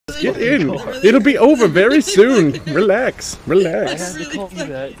Get in. It'll be over very soon. Relax. I Relax. had to call you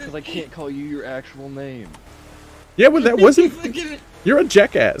that because I can't call you your actual name. Yeah, well, that wasn't... You're a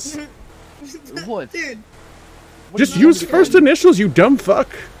jackass. What? Dude. What Just do you want use me to call first you? initials, you dumb fuck.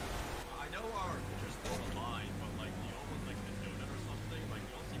 I know our pictures don't align, but like you almost like the donut or something, like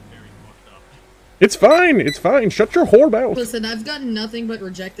you all seem very fucked up. It's fine. It's fine. Shut your whore mouth. Listen, I've gotten nothing but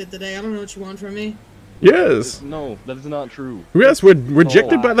rejected today. I don't know what you want from me. Yes. No, that is not true. Yes, we're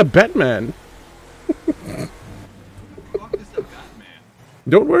rejected Oh. by the Batman. Fuck is the Batman?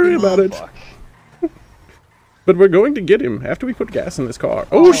 Don't worry about it. Fuck. But we're going to get him after we put gas in this car.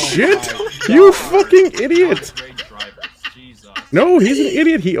 Oh, shit! You fucking idiot! Great drivers, Jesus. No, he's an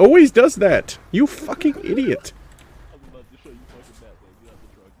idiot. He always does that. You fucking idiot. I'm about to show you fucking Batman. Get out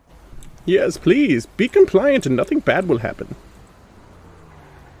the truck. Yes, please. Be compliant and nothing bad will happen.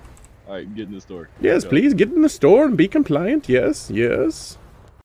 Alright, get in the store. Yes, Go. please get in the store and be compliant. Yes, yes.